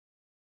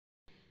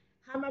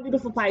Hi, my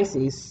beautiful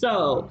Pisces.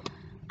 So,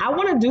 I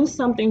want to do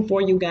something for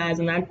you guys,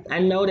 and I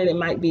know that it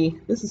might be.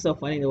 This is so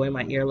funny the way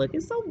my ear look.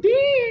 It's so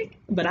big,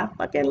 but I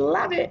fucking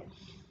love it.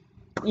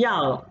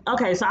 Yo,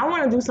 okay, so I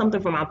want to do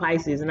something for my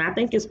Pisces, and I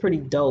think it's pretty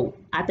dope.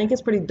 I think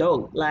it's pretty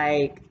dope.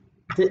 Like,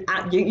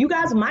 you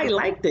guys might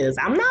like this.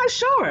 I'm not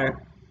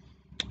sure,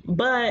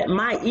 but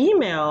my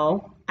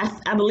email,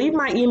 I believe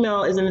my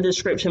email is in the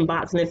description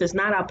box, and if it's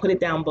not, I'll put it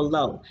down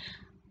below.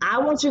 I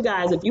want you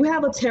guys, if you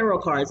have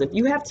if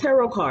you have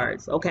tarot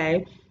cards,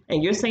 okay,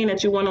 and you're saying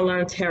that you want to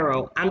learn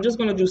tarot, I'm just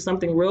going to do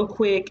something real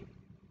quick.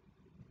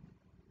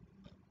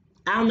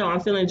 I don't know, I'm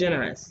feeling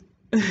generous.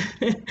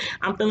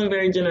 I'm feeling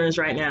very generous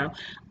right now.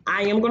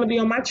 I am going to be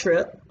on my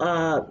trip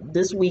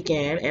this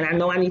weekend, and I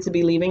know I need to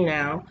be leaving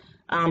now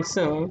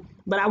soon,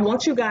 but I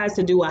want you guys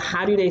to do a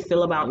how do they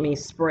feel about me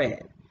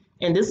spread.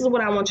 And this is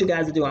what I want you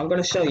guys to do. I'm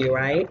going to show you,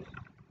 right?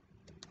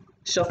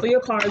 Shuffle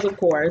your cards, of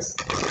course.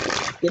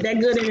 Get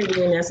that good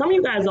energy in there. Some of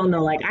you guys don't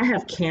know, like, I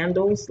have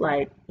candles,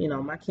 like, you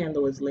know, my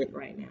candle is lit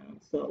right now.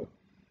 So,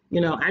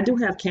 you know, I do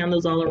have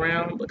candles all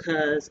around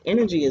because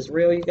energy is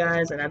real, you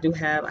guys. And I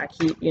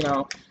keep, you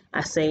know,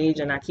 I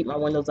sage and I keep my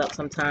windows up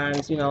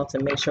sometimes, you know, to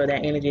make sure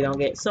that energy don't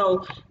get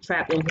so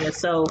trapped in here.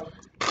 So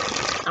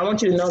I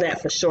want you to know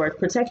that for sure.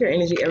 Protect your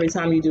energy every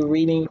time you do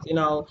readings, you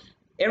know.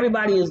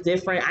 Everybody is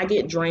different. I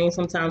get drained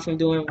sometimes from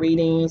doing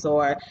readings,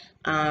 or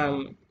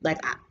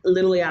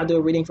literally I'll do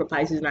a reading for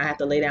Pisces and I have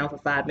to lay down for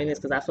 5 minutes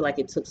because I feel like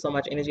it took so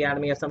much energy out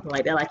of me or something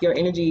like that. Like, your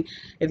energy,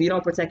 if you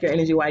don't protect your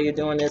energy while you're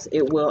doing this,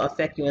 it will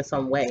affect you in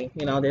some way.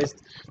 You know,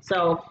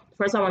 so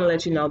first I want to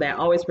let you know that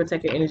always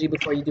protect your energy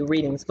before you do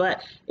readings.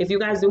 But if you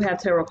guys do have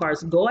tarot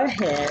cards, go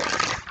ahead,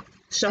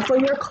 shuffle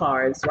your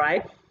cards,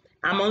 right?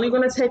 I'm only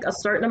going to take a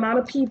certain amount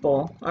of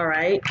people, all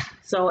right?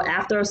 So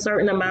after a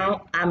certain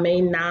amount, I may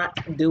not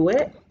do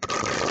it,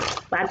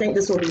 but I think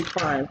this will be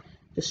fun.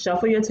 Just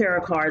shuffle your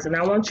tarot cards, and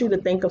I want you to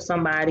think of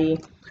somebody.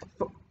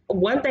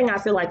 One thing I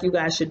feel like you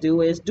guys should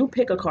do is do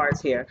pick a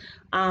cards here.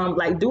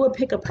 Like, do a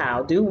pick a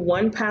pal. Do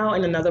one pal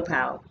and another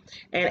pal,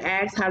 and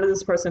ask how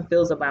this person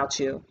feels about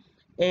you.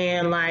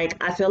 And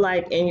like, I feel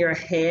like in your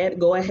head,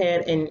 go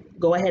ahead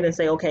and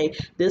say, okay,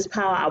 this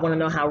pal, I want to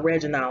know how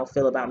Reginald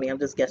feel about me. I'm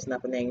just guessing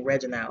up a name,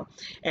 Reginald.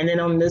 And then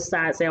on this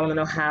side, say, I want to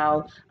know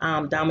how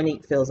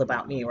Dominique feels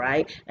about me,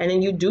 right? And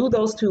then you do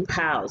those two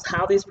pals,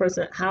 how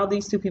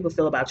these two people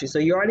feel about you. So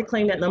you already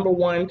claimed that number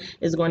one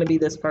is going to be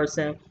this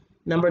person.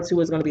 Number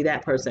two is going to be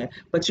that person.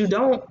 But you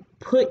don't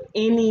put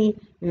any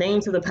name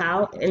to the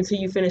pal until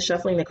you finish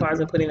shuffling the cards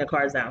and putting the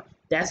cards down.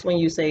 That's when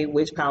you say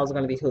which pal is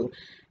going to be who.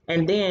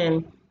 And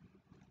then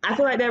I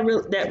feel like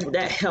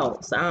that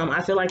helps.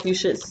 I feel like you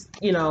should,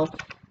 you know,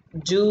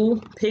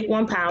 pick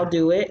one pal,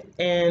 do it,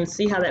 and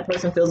see how that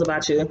person feels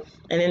about you,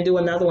 and then do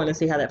another one and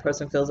see how that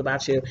person feels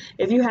about you.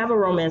 If you have a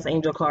romance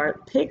angel card,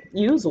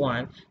 use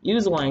one,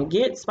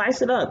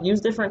 spice it up,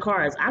 use different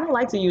cards. I don't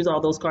like to use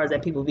all those cards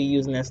that people be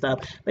using and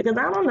stuff because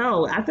I don't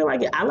know. I feel like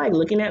I like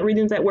looking at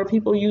readings where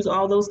people use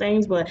all those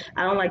things, but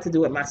I don't like to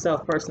do it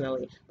myself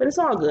personally. But it's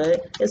all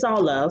good. It's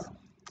all love.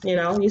 You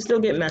know, you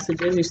still get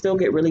messages, you still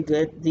get really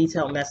good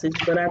detailed message,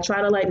 but I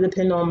try to like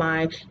depend on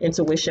my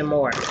intuition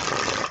more.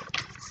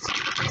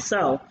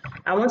 So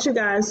I want you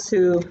guys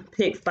to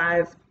pick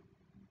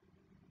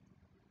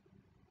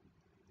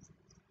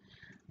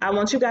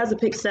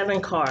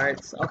seven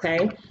cards,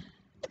 okay?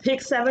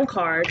 Pick 7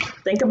 cards.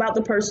 Think about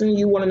the person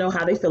you want to know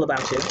how they feel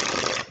about you,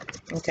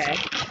 okay?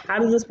 How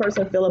does this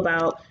person feel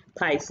about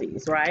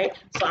Pisces, right?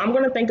 So I'm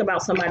going to think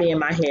about somebody in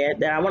my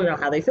head that I want to know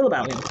how they feel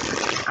about me.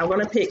 I'm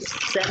going to pick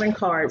 7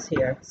 cards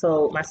here.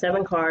 So my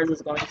 7 cards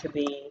is going to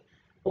be,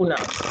 who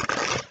knows?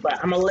 But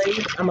I'm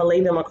gonna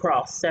lay them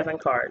across 7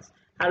 cards.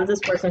 How does this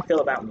person feel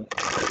about me?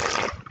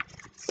 All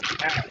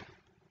right.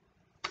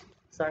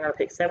 So I'm going to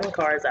pick 7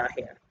 cards out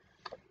here.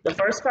 The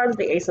first card is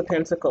the Ace of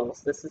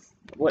Pentacles. This is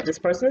what this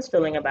person is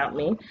feeling about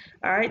me.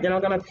 All right, then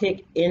I'm going to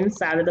pick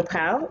inside of the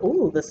pile.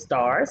 Ooh, the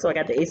Star. So I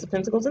got the Ace of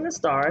Pentacles and the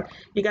Star.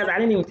 You guys, I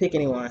didn't even pick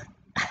anyone.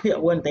 I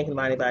wasn't thinking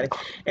about anybody.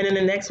 And then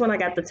the next one, I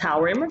got the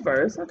Tower in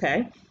reverse.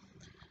 Okay.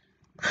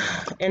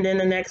 And then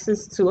the next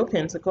is 2 of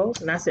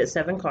Pentacles. And I said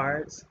 7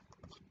 cards.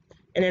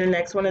 And then the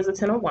next one is the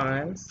 10 of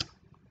Wands.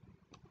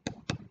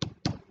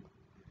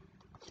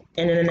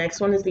 And then the next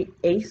one is the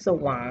Ace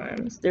of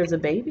Wands. There's a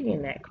baby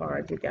in that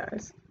card, you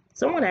guys.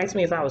 Someone asked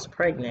me if I was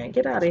pregnant.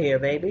 Get out of here,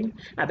 baby.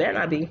 I better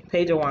not be.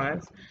 Page of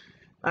Wands.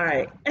 All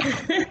right.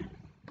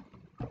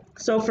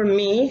 So for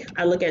me,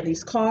 I look at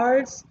these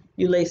cards.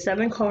 You lay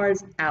 7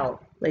 cards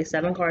out. Lay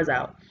 7 cards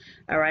out.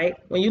 All right.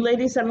 When you lay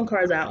these 7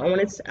 cards out,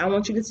 I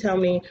want you to tell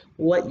me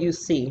what you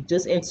see,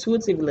 just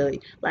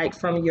intuitively, like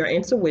from your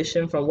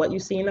intuition, from what you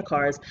see in the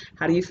cards.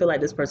 How do you feel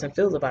like this person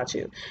feels about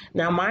you?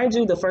 Now, mind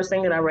you, the first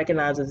thing that I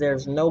recognize is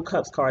there's no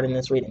cups card in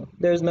this reading.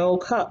 There's no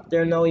cup.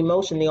 There's no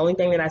emotion. The only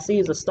thing that I see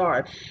is a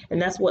star,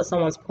 and that's what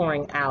someone's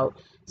pouring out.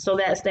 So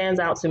that stands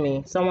out to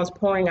me. Someone's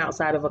pouring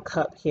outside of a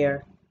cup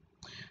here.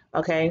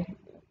 Okay.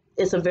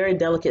 It's a very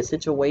delicate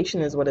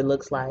situation is what it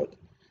looks like.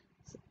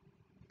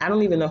 I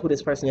don't even know who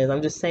this person is.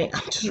 I'm just saying,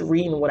 I'm just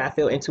reading what I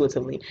feel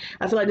intuitively.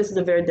 I feel like this is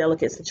a very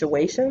delicate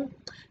situation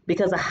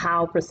because of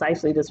how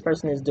precisely this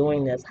person is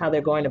doing this, how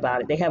they're going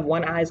about it. They have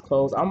one eye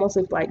closed, almost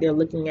if like they're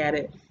looking at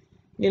it,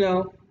 you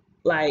know,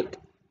 like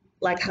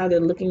how they're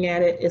looking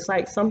at it. It's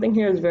like something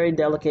here is very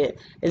delicate,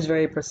 it's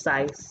very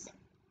precise.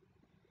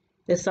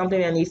 It's something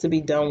that needs to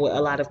be done with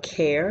a lot of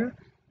care,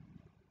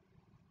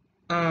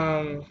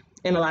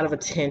 and a lot of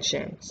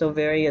attention. So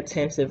very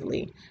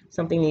attentively,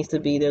 something needs to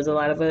be, there's a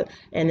lot of it.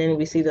 And then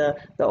we see the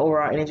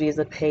overall energy is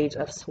the Page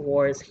of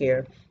Swords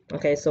here.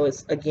 Okay, so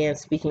it's again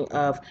speaking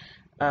of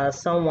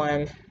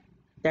someone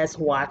that's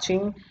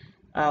watching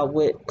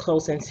with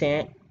close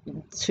intent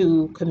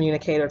to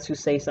communicate or to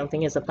say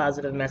something. Is a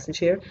positive message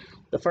here.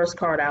 The first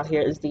card out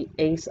here is the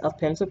Ace of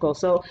Pentacles.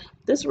 So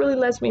this really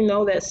lets me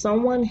know that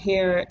someone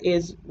here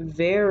is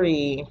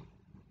very,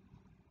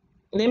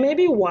 they may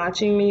be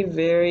watching me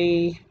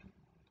very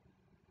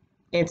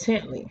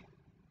intently.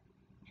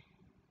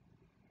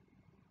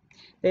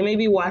 They may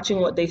be watching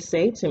what they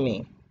say to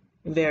me.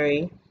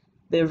 They're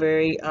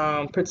very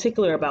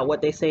particular about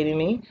what they say to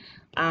me.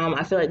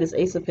 I feel like this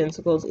Ace of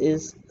Pentacles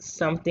is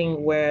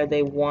something where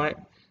they want,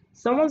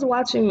 someone's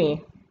watching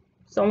me.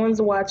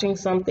 Someone's watching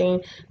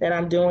something that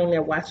I'm doing.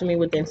 They're watching me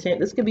with intent.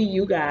 This could be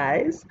you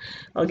guys.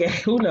 Okay,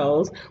 who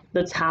knows?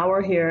 The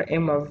Tower here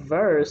in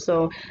reverse.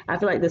 So I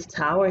feel like this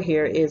Tower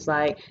here is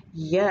like,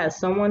 yeah,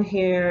 someone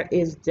here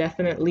is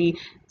definitely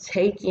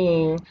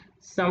taking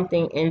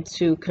something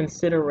into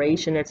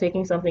consideration. They're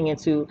taking something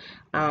into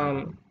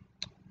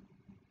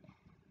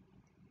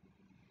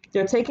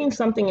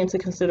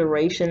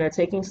consideration. They're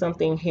taking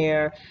something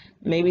here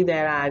maybe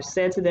that I've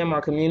said to them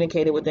or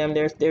communicated with them.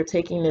 They're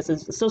taking this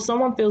as, so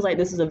someone feels like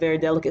this is a very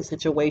delicate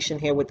situation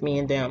here with me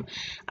and them.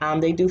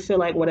 They do feel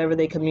like whatever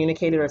they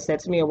communicated or said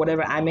to me or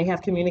whatever I may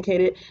have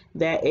communicated,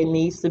 that it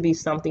needs to be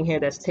something here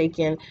that's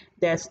taken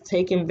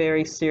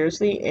very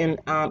seriously, and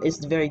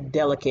it's very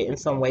delicate in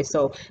some way.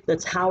 So the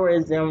Tower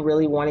is them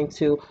really wanting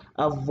to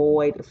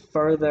avoid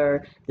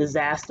further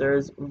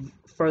disasters,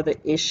 further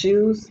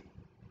issues.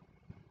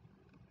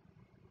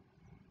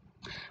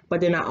 But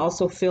then I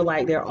also feel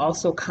like they're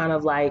also kind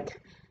of like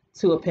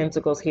Two of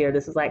Pentacles here.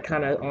 This is like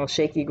kind of on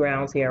shaky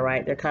grounds here,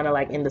 right? They're kind of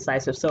like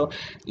indecisive. So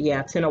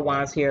yeah, Ten of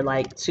Wands here,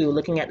 like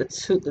looking at the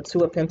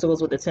two of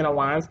Pentacles with the Ten of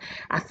Wands,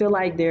 I feel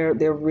like they're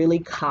really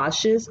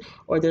cautious,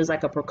 or there's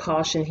like a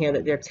precaution here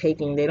that they're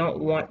taking. They don't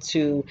want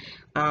to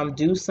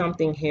do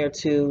something here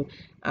to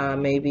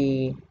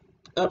maybe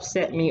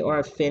upset me or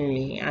offend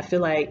me. I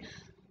feel like,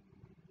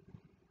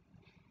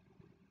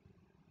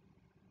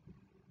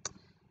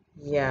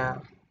 yeah,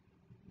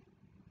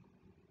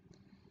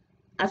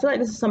 I feel like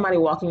this is somebody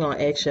walking on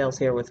eggshells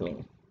here with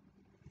me.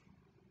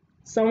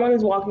 Someone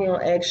is walking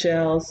on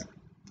eggshells,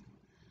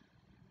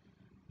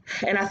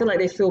 and I feel like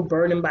they feel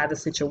burdened by the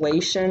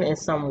situation in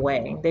some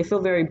way. They feel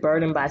very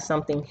burdened by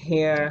something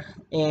here,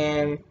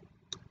 and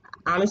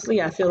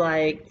honestly, I feel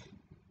like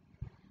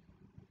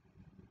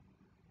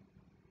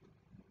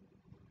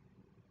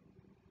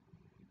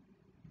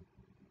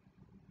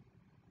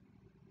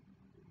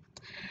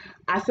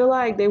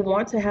they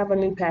want to have a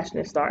new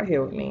passionate start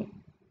here with me,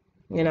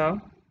 you know?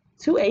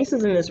 Two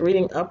aces in this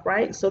reading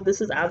upright, so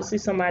this is obviously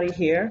somebody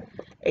here.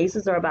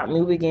 Aces are about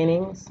new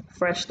beginnings,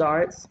 fresh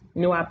starts,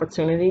 new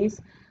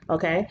opportunities,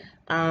 okay?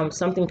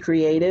 Something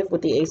creative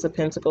with the Ace of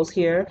Pentacles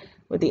here,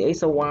 with the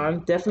Ace of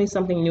Wands. Definitely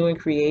something new and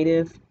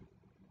creative.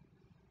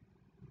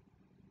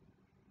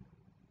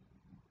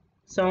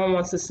 Someone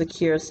wants to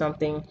secure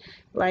something.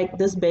 Like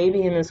this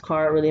baby in this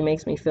card really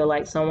makes me feel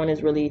like someone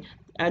is really,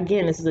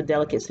 again, this is a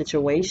delicate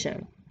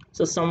situation.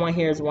 So someone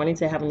here is wanting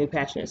to have a new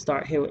passionate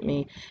start here with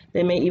me.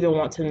 They may even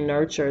want to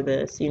nurture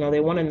this. You know,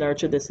 they want to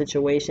nurture this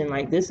situation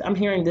like this. I'm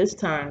hearing this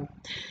time,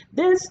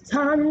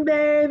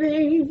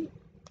 baby.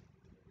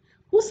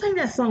 Who sang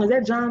that song? Is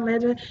that John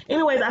Legend?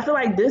 Anyways, I feel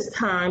like this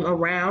time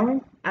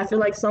around, I feel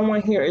like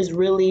someone here is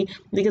really,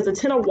 because the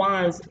Ten of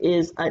Wands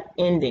is an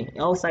ending.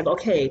 Oh, it's like,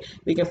 okay,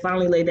 we can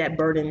finally lay that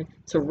burden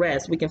to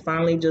rest. We can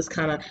finally just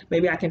kind of,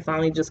 maybe I can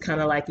finally just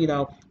kind of like, you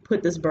know,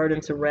 put this burden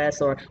to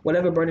rest, or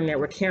whatever burden that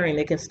we're carrying,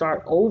 they can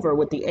start over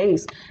with the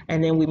Ace,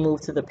 and then we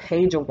move to the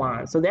Page of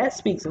Wands. So that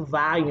speaks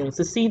volumes.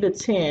 To see the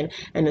 10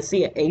 and to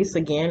see an Ace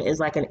again is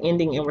like an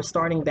ending, and we're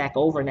starting back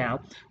over now.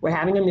 We're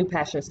having a new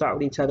passionate start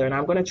with each other, and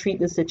I'm going to treat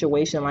this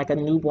situation like a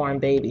newborn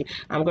baby.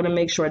 I'm going to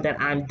make sure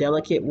that I'm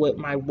delicate with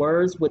my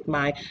words, with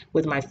my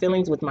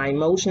feelings, with my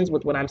emotions,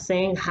 with what I'm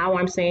saying, how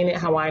I'm saying it,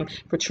 how I'm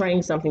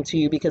portraying something to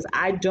you, because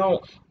I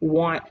don't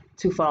want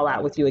to fall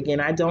out with you again.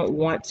 I don't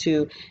want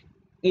to,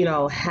 you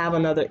know, have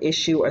another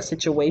issue or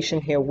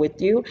situation here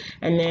with you.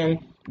 And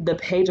then the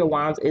Page of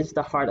Wands is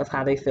the heart of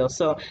how they feel.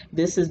 So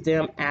this is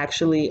them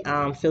actually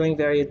feeling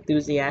very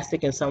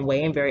enthusiastic in some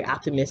way and very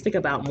optimistic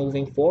about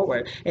moving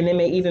forward. And they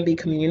may even be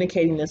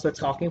communicating this or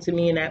talking to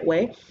me in that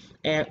way.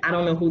 And I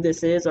don't know who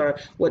this is or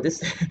what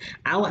this,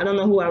 I don't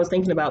know who I was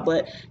thinking about,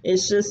 but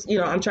it's just, you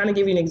know, I'm trying to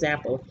give you an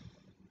example.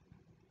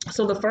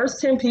 So the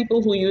first 10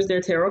 people who use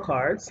their tarot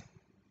cards,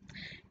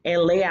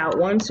 and lay out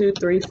 1, 2,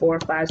 3, 4,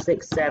 5,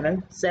 6,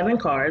 7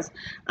 cards.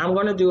 I'm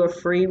going to do a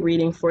free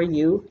reading for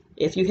you.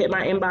 If you hit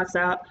my inbox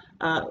out,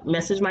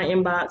 message my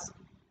inbox,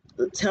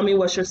 tell me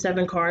what's your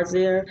 7 cards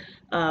there.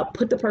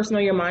 Put the person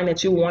on your mind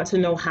that you want to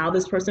know how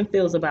this person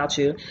feels about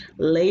you.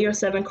 Lay your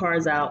 7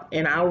 cards out,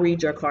 and I'll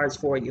read your cards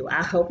for you.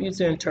 I help you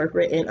to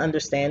interpret and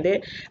understand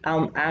it.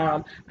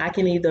 I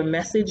can either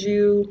message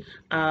you.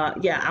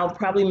 Yeah, I'll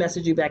probably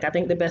message you back. I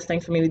think the best thing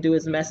for me to do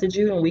is message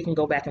you, and we can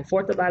go back and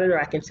forth about it, or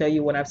I can tell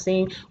you what I've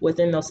seen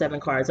within those 7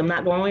 cards. I'm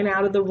not going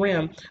out of the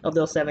rim of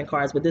those 7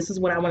 cards, but this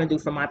is what I want to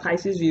do for my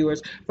Pisces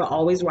viewers, for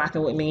always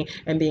rocking with me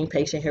and being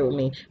patient here with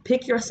me.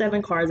 Pick your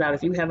 7 cards out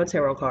if you have a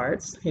tarot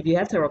cards. If you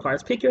have tarot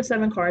cards, pick your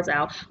 7 cards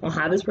out on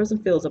how this person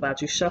feels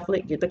about you. Shuffle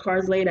it, get the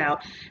cards laid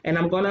out, and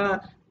I'm gonna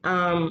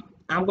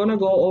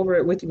go over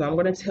it with you. I'm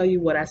gonna tell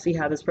you what I see,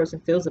 how this person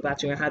feels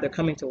about you and how they're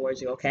coming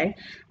towards you. Okay?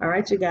 All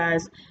right, you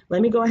guys.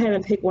 Let me go ahead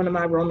and pick one of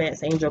my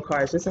romance angel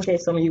cards, just in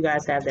case some of you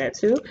guys have that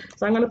too.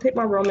 So I'm gonna pick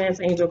my romance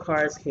angel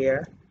cards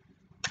here.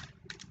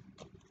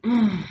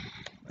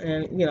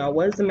 And, you know,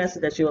 what is the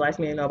message that you would like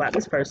me to know about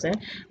this person?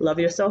 Love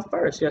yourself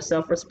first. Your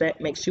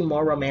self-respect makes you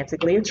more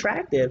romantically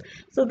attractive.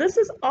 So this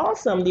is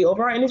awesome. The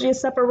overall energy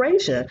is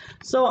separation.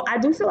 So I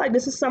do feel like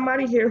this is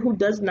somebody here who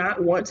does not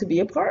want to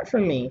be apart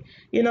from me.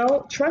 You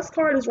know, trust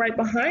card is right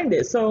behind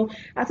it. So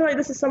I feel like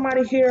this is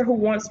somebody here who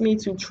wants me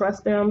to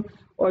trust them,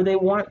 or they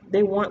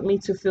want me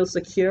to feel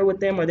secure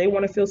with them, or they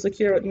want to feel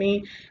secure with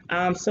me.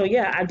 So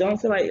yeah, I don't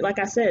feel like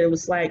I said, it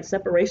was like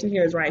separation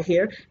here is right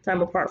here.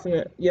 Time apart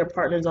from your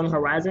partners on the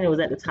horizon. It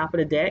was at the top of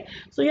the deck.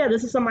 So yeah,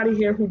 this is somebody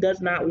here who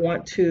does not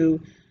want to,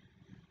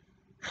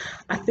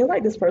 I feel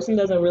like this person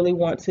doesn't really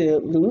want to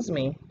lose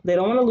me. They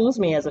don't want to lose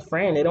me as a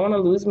friend. They don't want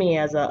to lose me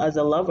as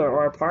a lover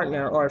or a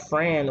partner or a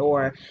friend,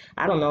 or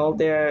I don't know,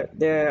 their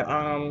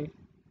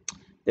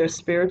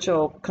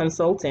spiritual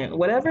consultant,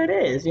 whatever it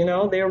is, you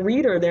know, their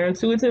reader, their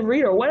intuitive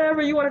reader,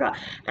 whatever you want to call it.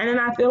 And then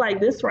I feel like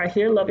this right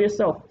here, love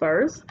yourself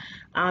first.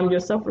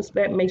 Your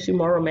self-respect makes you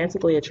more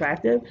romantically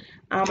attractive.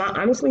 I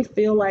honestly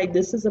feel like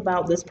this is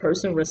about this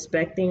person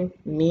respecting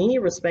me,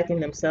 respecting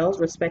themselves,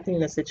 respecting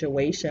the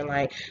situation.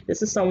 Like,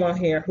 this is someone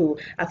here who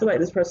I feel like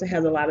this person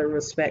has a lot of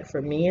respect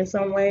for me in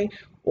some way,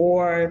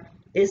 or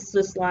it's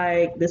just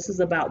like this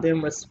is about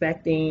them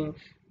respecting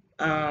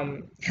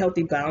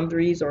healthy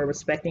boundaries, or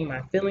respecting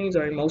my feelings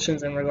or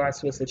emotions in regards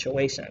to a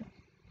situation.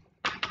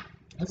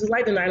 This is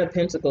like the Nine of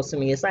Pentacles to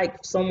me. It's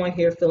like someone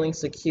here feeling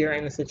secure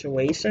in the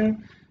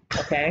situation.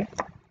 Okay.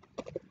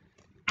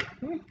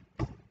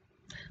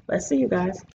 Let's see, you guys.